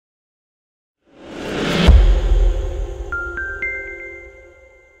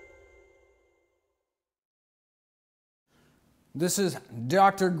This is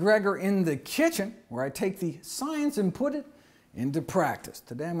Dr. Greger in the kitchen, where I take the science and put it into practice.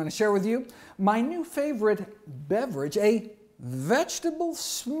 Today I'm going to share with you my new favorite beverage, a vegetable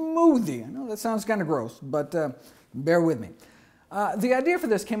smoothie. I know that sounds kind of gross, but bear with me. The idea for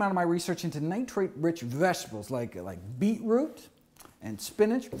this came out of my research into nitrate-rich vegetables like beetroot and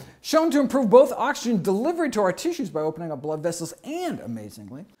spinach, shown to improve both oxygen delivery to our tissues by opening up blood vessels and,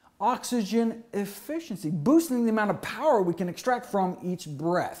 amazingly, oxygen efficiency, boosting the amount of power we can extract from each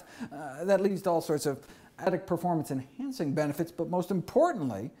breath. That leads to all sorts of added performance-enhancing benefits, but most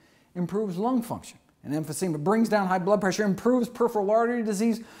importantly, improves lung function and emphysema, brings down high blood pressure, improves peripheral artery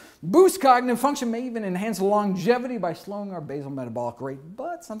disease, boosts cognitive function, may even enhance longevity by slowing our basal metabolic rate.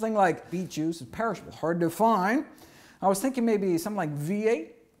 But something like beet juice is perishable, hard to find. I was thinking maybe something like V8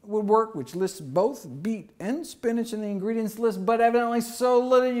 would work, which lists both beet and spinach in the ingredients list, but evidently so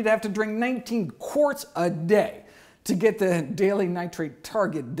little you'd have to drink 19 quarts a day to get the daily nitrate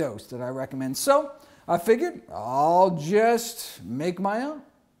target dose that I recommend. So I figured I'll just make my own.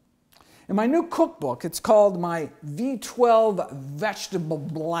 In my new cookbook, it's called my V12 Vegetable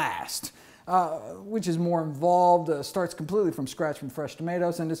Blast, which is more involved, starts completely from scratch from fresh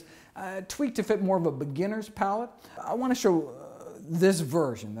tomatoes, and is tweaked to fit more of a beginner's palate. I want to show this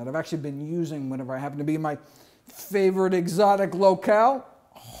version that I've actually been using whenever I happen to be in my favorite exotic locale,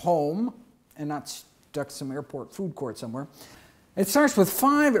 home, and not stuck to some airport food court somewhere. It starts with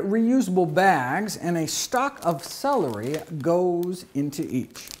 5 reusable bags, and a stalk of celery goes into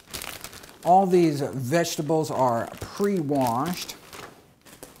each. All these vegetables are pre-washed.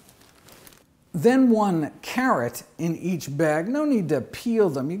 Then 1 carrot in each bag. No need to peel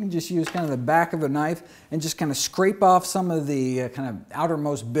them. You can just use kind of the back of a knife and just kind of scrape off some of the kind of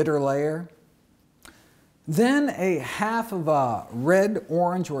outermost bitter layer. Then a half of a red,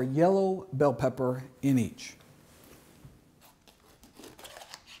 orange, or yellow bell pepper in each.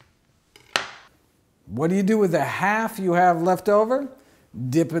 What do you do with the half you have left over?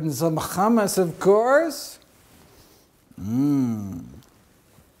 Dip in some hummus, of course.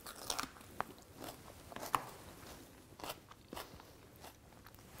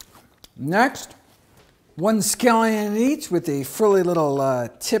 Next, 1 scallion each with the frilly little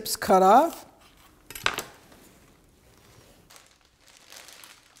tips cut off.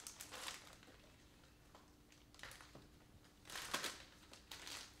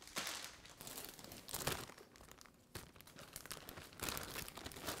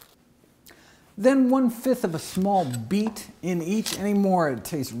 Then 1/5 of a small beet in each. Any more, it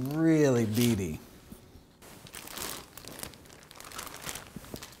tastes really beety.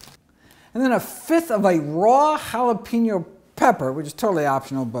 And then 1/5 of a raw jalapeno pepper, which is totally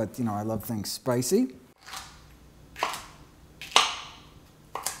optional, but you know, I love things spicy.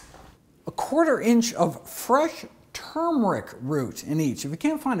 1/4 inch of fresh turmeric root in each. If you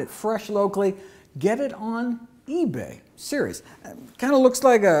can't find it fresh locally, get it on eBay. Serious. Kind of looks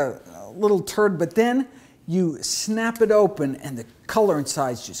like a little turd, but then you snap it open and the color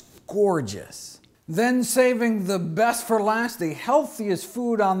inside is just gorgeous. Then, saving the best for last, the healthiest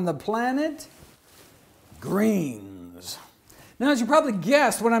food on the planet, greens. Now, as you probably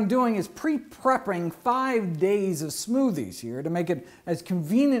guessed, what I'm doing is pre-prepping 5 days of smoothies here to make it as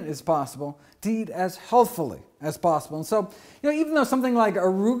convenient as possible to eat as healthfully as possible. And so, you know, even though something like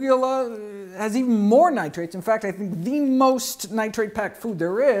arugula has even more nitrates, in fact, I think the most nitrate-packed food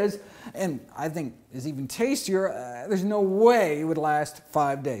there is, and I think is even tastier, there's no way it would last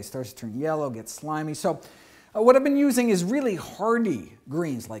 5 days. It starts to turn yellow, gets slimy. So what I've been using is really hardy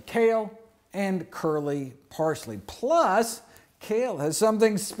greens like kale and curly parsley. Plus, kale has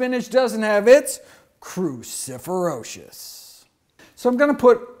something spinach doesn't have. It's cruciferous. So I'm going to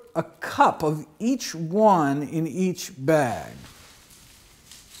put a cup of each one in each bag.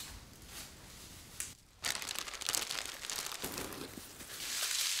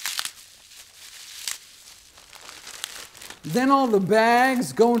 Then all the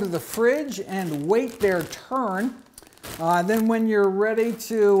bags go into the fridge and wait their turn. Then when you're ready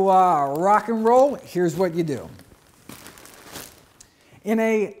to rock and roll, here's what you do. In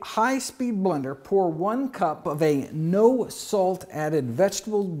a high-speed blender, pour 1 cup of a no salt added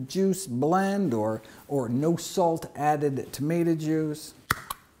vegetable juice blend or no salt added tomato juice.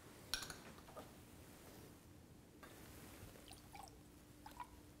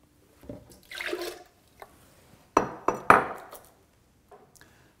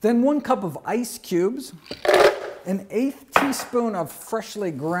 Then 1 cup of ice cubes, an 1/8 teaspoon of freshly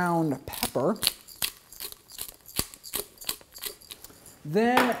ground pepper,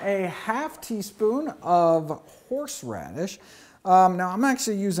 then a ½ teaspoon of horseradish. Now I'm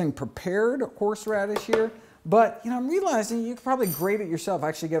actually using prepared horseradish here. But, I'm realizing you could probably grate it yourself,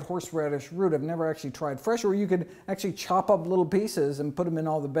 actually get horseradish root. I've never actually tried fresh, or you could actually chop up little pieces and put them in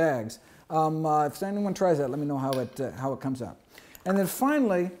all the bags. If anyone tries that, let me know how it comes out. And then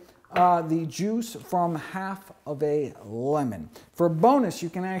finally, the juice from half of a lemon. For a bonus, you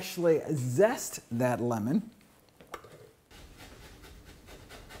can actually zest that lemon.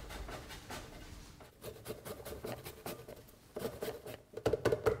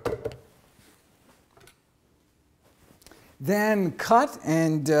 Then cut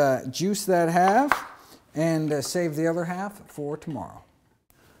and juice that half and save the other half for tomorrow.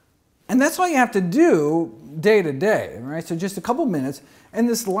 And that's all you have to do day to day, right? So just a couple minutes. And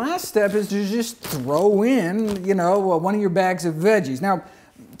this last step is to just throw in, one of your bags of veggies. Now,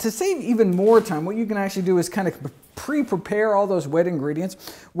 to save even more time, what you can actually do is kind of pre-prepare all those wet ingredients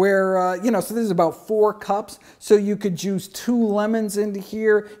where, so this is about 4 cups. So you could juice 2 lemons into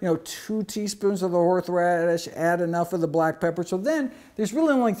here, 2 teaspoons of the horseradish, add enough of the black pepper. So then there's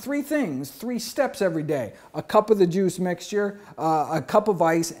really only 3 steps every day. A cup of the juice mixture, a cup of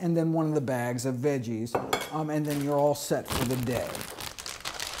ice, and then one of the bags of veggies. And then you're all set for the day.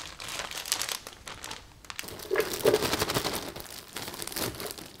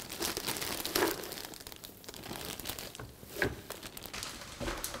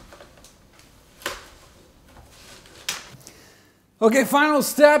 Okay, final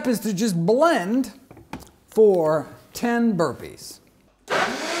step is to just blend for 10 burpees.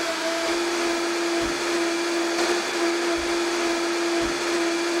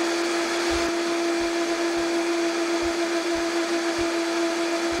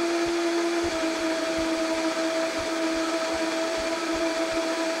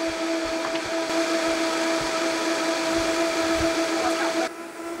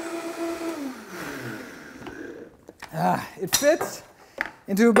 It fits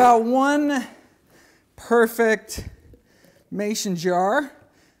into about 1 perfect mason jar.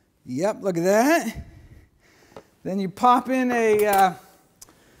 Yep, look at that. Then you pop in a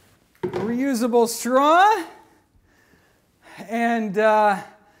reusable straw and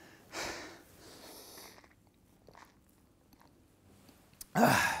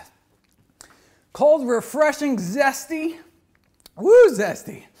cold, refreshing, zesty. Woo,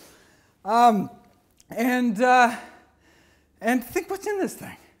 zesty. And think what's in this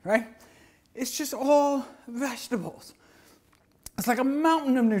thing, right? It's just all vegetables. It's like a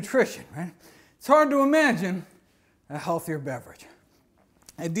mountain of nutrition, right? It's hard to imagine a healthier beverage.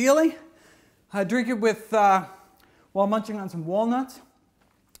 Ideally, I drink it with, while munching on some walnuts,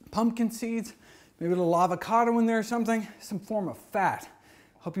 pumpkin seeds, maybe a little avocado in there or something, some form of fat.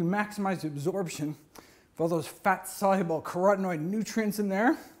 Help you maximize the absorption of all those fat-soluble carotenoid nutrients in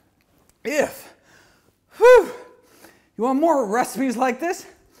there. You want more recipes like this,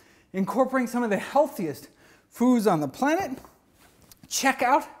 incorporating some of the healthiest foods on the planet? Check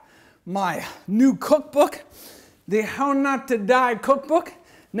out my new cookbook, the How Not to Die Cookbook,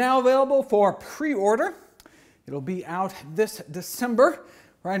 now available for pre-order. It'll be out this December,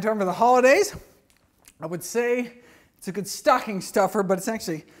 right in time for the holidays. I would say it's a good stocking stuffer, but it's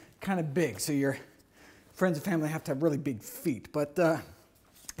actually kind of big, so your friends and family have to have really big feet. But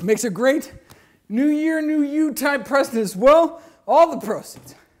it makes a great New Year, New You type present as well. All the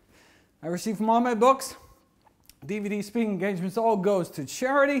proceeds I receive from all my books, DVD, speaking engagements, all goes to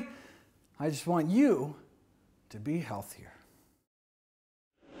charity. I just want you to be healthier.